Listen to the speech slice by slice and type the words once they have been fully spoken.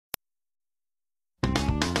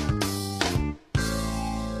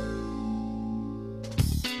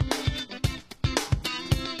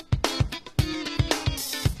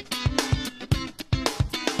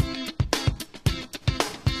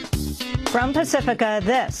From Pacifica,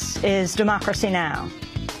 this is Democracy Now!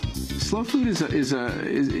 Slow food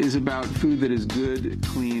is about food that is good,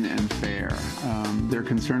 clean, and fair. They're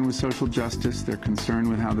concerned with social justice. They're concerned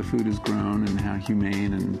with how the food is grown and how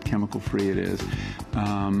humane and chemical-free it is.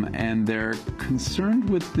 And they're concerned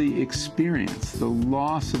with the experience, the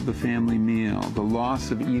loss of the family meal, the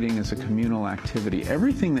loss of eating as a communal activity,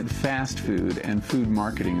 everything that fast food and food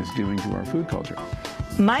marketing is doing to our food culture.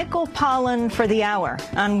 Michael Pollan for The Hour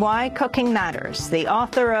on why cooking matters. The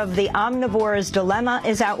author of The Omnivore's Dilemma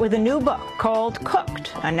is out with a new book called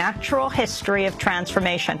Cooked, A Natural History of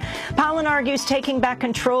Transformation. Pollan argues taking back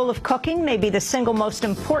control of cooking may be the single most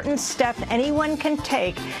important step anyone can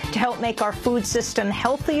take to help make our food system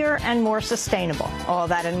healthier and more sustainable. All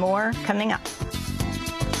that and more coming up.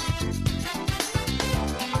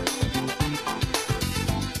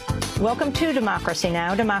 Welcome to Democracy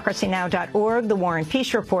Now!, democracynow.org, The War and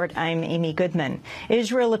Peace Report. I'm Amy Goodman.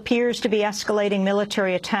 Israel appears to be escalating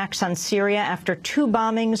military attacks on Syria after 2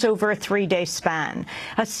 bombings over a 3-day span.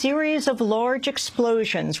 A series of large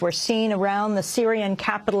explosions were seen around the Syrian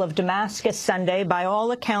capital of Damascus Sunday, by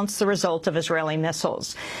all accounts the result of Israeli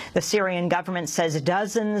missiles. The Syrian government says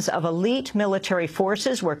dozens of elite military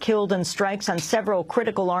forces were killed in strikes on several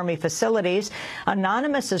critical army facilities.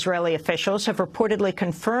 Anonymous Israeli officials have reportedly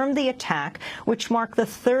confirmed the attack, which marked the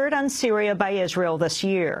 3rd on Syria by Israel this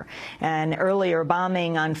year. An earlier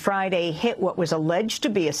bombing on Friday hit what was alleged to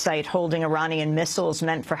be a site holding Iranian missiles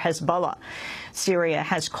meant for Hezbollah. Syria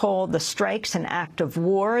has called the strikes an act of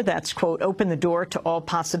war that's, quote, opened the door to all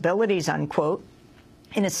possibilities, unquote.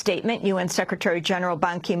 In a statement, UN Secretary General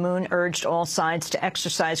Ban Ki-moon urged all sides to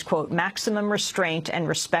exercise, quote, maximum restraint and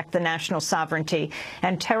respect the national sovereignty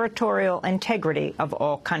and territorial integrity of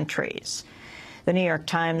all countries. The New York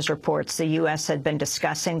Times reports the U.S. had been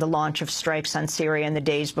discussing the launch of strikes on Syria in the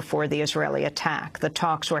days before the Israeli attack. The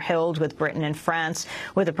talks were held with Britain and France,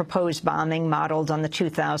 with a proposed bombing modeled on the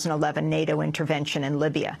 2011 NATO intervention in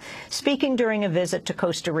Libya. Speaking during a visit to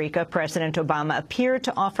Costa Rica, President Obama appeared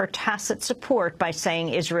to offer tacit support by saying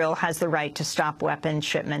Israel has the right to stop weapons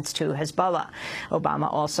shipments to Hezbollah.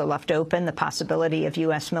 Obama also left open the possibility of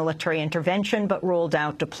U.S. military intervention, but ruled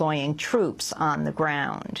out deploying troops on the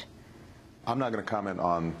ground. I'm not going to comment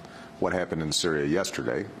on what happened in Syria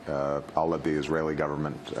yesterday. I'll let the Israeli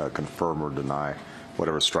government confirm or deny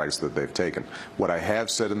whatever strikes that they've taken. What I have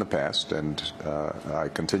said in the past, and I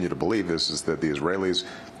continue to believe, is that the Israelis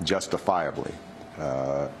justifiably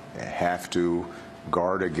have to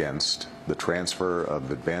guard against the transfer of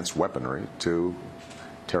advanced weaponry to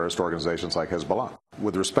terrorist organizations like Hezbollah.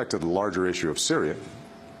 With respect to the larger issue of Syria,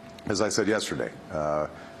 as I said yesterday,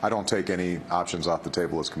 I don't take any options off the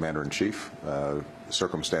table as Commander-in-Chief.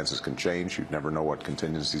 Circumstances can change. You never know what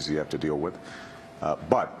contingencies you have to deal with.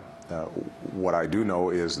 But what I do know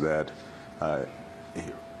is that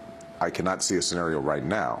I cannot see a scenario right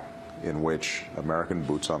now in which American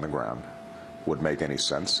boots on the ground would make any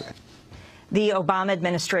sense. The Obama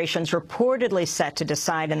administration's reportedly set to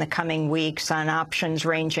decide in the coming weeks on options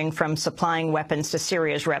ranging from supplying weapons to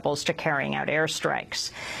Syria's rebels to carrying out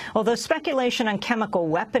airstrikes. Although speculation on chemical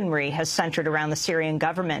weaponry has centered around the Syrian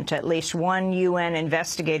government, at least one UN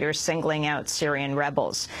investigator is singling out Syrian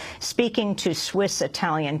rebels. Speaking to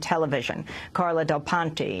Swiss-Italian television, Carla Del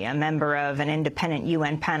Ponte, a member of an independent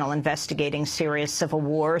UN panel investigating Syria's civil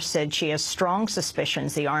war, said she has strong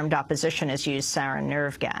suspicions the armed opposition has used sarin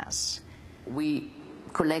nerve gas. We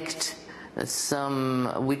collect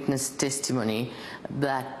some witness testimony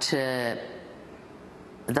that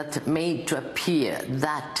made to appear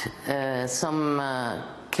that some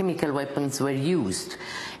chemical weapons were used,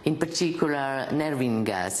 in particular nervine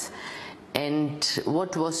gas. And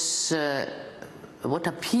what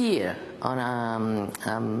appeared on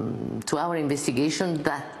to our investigation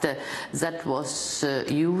that was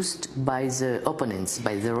used by the opponents,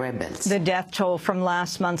 by the rebels. The death toll from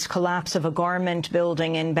last month's collapse of a garment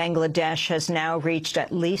building in Bangladesh has now reached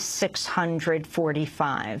at least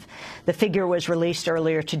 645. The figure was released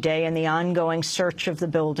earlier today in the ongoing search of the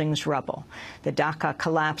building's rubble. The Dhaka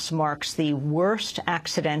collapse marks the worst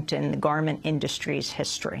accident in the garment industry's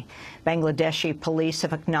history. Bangladeshi police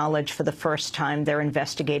have acknowledged for the first time they're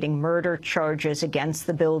investigating murder charges against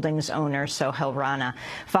the building's owner, Sohail Rana,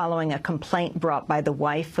 following a complaint brought by the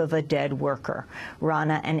wife of a dead worker.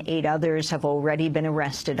 Rana and 8 others have already been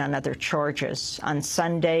arrested on other charges. On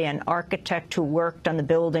Sunday, an architect who worked on the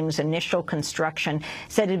building's initial construction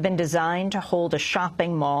said it had been designed to hold a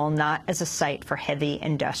shopping mall, not as a site for heavy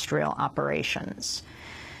industrial operations.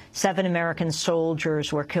 7 American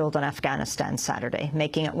soldiers were killed in Afghanistan Saturday,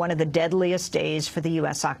 making it one of the deadliest days for the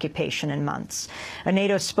U.S. occupation in months. A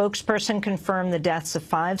NATO spokesperson confirmed the deaths of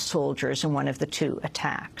 5 soldiers in one of the 2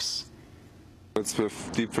 attacks. It's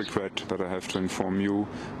with deep regret that I have to inform you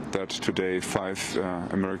that today 5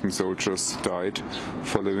 American soldiers died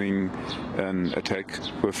following an attack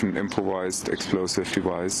with an improvised explosive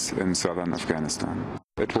device in southern Afghanistan.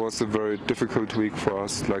 It was a very difficult week for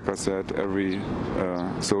us. Like I said, every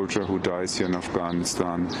soldier who dies here in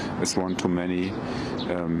Afghanistan is one too many.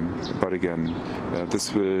 But again,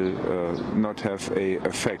 this will not have an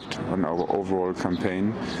effect on our overall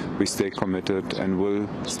campaign. We stay committed and will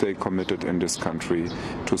stay committed in this country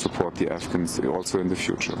to support the Afghans also in the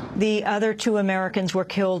future. The other 2 Americans were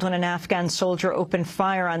killed when an Afghan soldier opened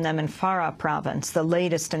fire on them in Farah province, the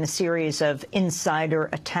latest in a series of insider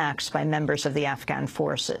attacks by members of the Afghan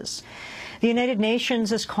forces. The United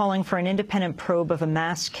Nations is calling for an independent probe of a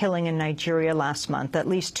mass killing in Nigeria last month. At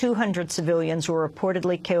least 200 civilians were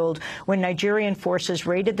reportedly killed when Nigerian forces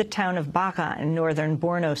raided the town of Baga in northern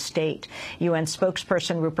Borno state. UN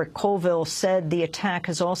spokesperson Rupert Colville said the attack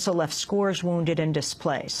has also left scores wounded and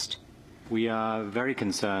displaced. We are very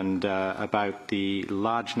concerned about the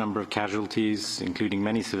large number of casualties, including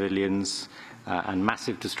many civilians, and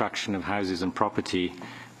massive destruction of houses and property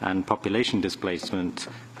and population displacement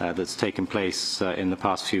that's taken place in the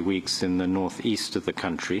past few weeks in the northeast of the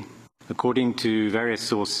country. According to various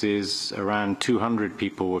sources, around 200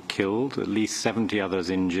 people were killed, at least 70 others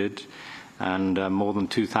injured, and more than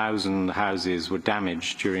 2,000 houses were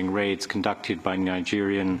damaged during raids conducted by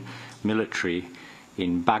Nigerian military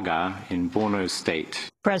in Baga, in Borno State.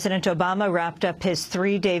 President Obama wrapped up his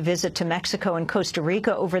 3-day visit to Mexico and Costa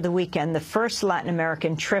Rica over the weekend, the first Latin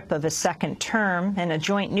American trip of his second term. In a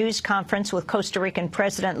joint news conference with Costa Rican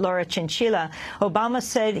President Laura Chinchilla, Obama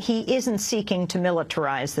said he isn't seeking to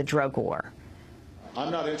militarize the drug war.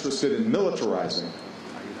 I'm not interested in militarizing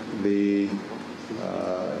the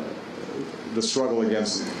struggle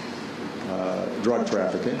against drug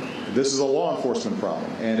trafficking. This is a law enforcement problem,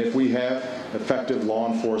 and if we have effective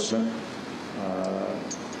law enforcement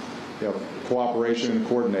cooperation and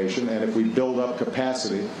coordination, and if we build up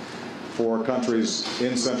capacity for countries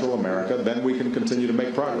in Central America, then we can continue to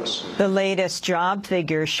make progress. The latest job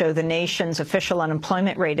figures show the nation's official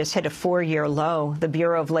unemployment rate has hit a 4-year low. The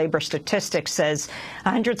Bureau of Labor Statistics says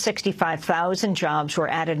 165,000 jobs were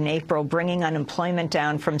added in April, bringing unemployment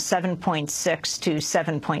down from 7.6 to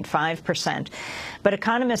 7.5%. But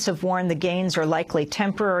economists have warned the gains are likely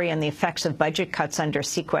temporary and the effects of budget cuts under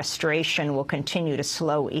sequestration will continue to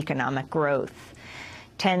slow economic growth.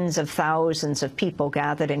 Tens of thousands of people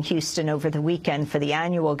gathered in Houston over the weekend for the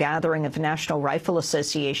annual gathering of the National Rifle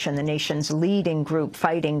Association, the nation's leading group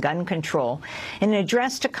fighting gun control. In an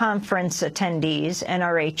address to conference attendees,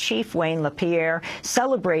 NRA Chief Wayne LaPierre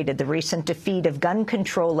celebrated the recent defeat of gun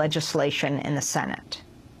control legislation in the Senate.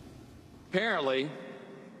 Apparently,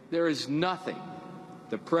 there is nothing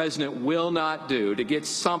the president will not do to get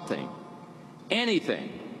something,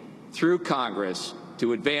 anything, through Congress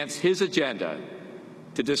to advance his agenda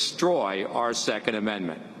to destroy our Second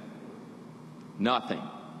Amendment. Nothing.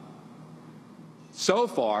 So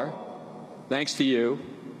far, thanks to you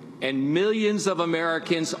and millions of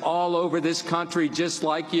Americans all over this country just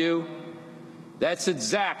like you, that's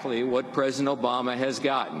exactly what President Obama has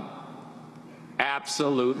gotten.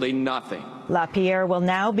 Absolutely nothing. LaPierre will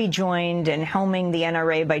now be joined in helming the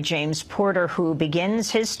NRA by James Porter, who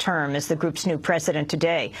begins his term as the group's new president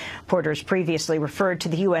today. Porter's previously referred to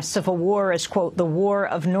the U.S. Civil War as, quote, the war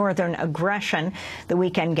of northern aggression. The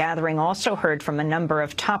weekend gathering also heard from a number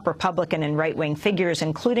of top Republican and right-wing figures,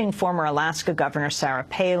 including former Alaska Governor Sarah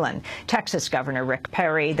Palin, Texas Governor Rick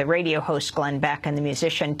Perry, the radio host Glenn Beck, and the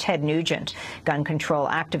musician Ted Nugent. Gun control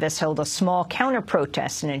activists held a small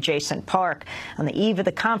counter-protest in an adjacent park. On the eve of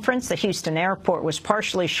the conference, the Houston airport was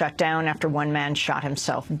partially shut down after one man shot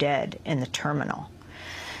himself dead in the terminal.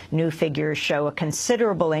 New figures show a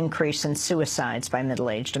considerable increase in suicides by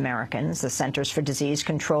middle-aged Americans. The Centers for Disease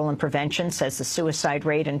Control and Prevention says the suicide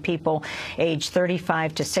rate in people aged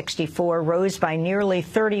 35 to 64 rose by nearly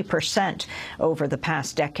 30% over the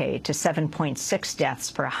past decade to 7.6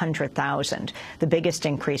 deaths per 100,000. The biggest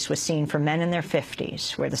increase was seen for men in their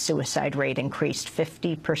 50s, where the suicide rate increased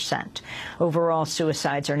 50%. Overall,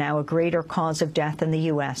 suicides are now a greater cause of death in the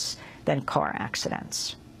U.S. than car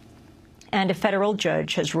accidents. And a federal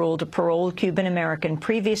judge has ruled a paroled Cuban-American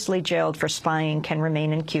previously jailed for spying can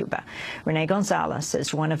remain in Cuba. Rene Gonzalez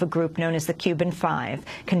is one of a group known as the Cuban Five,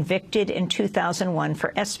 convicted in 2001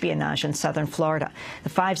 for espionage in southern Florida. The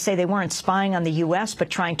Five say they weren't spying on the U.S., but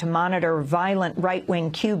trying to monitor violent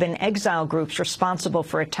right-wing Cuban exile groups responsible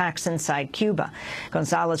for attacks inside Cuba.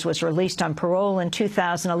 Gonzalez was released on parole in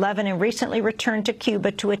 2011 and recently returned to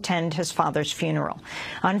Cuba to attend his father's funeral.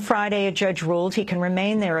 On Friday, a judge ruled he can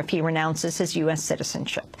remain there if he renounces his U.S.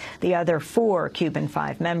 citizenship. The other 4 Cuban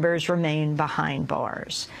Five members remain behind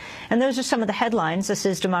bars. And those are some of the headlines. This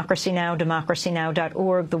is Democracy Now!,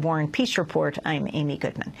 democracynow.org, The War and Peace Report. I'm Amy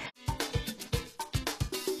Goodman.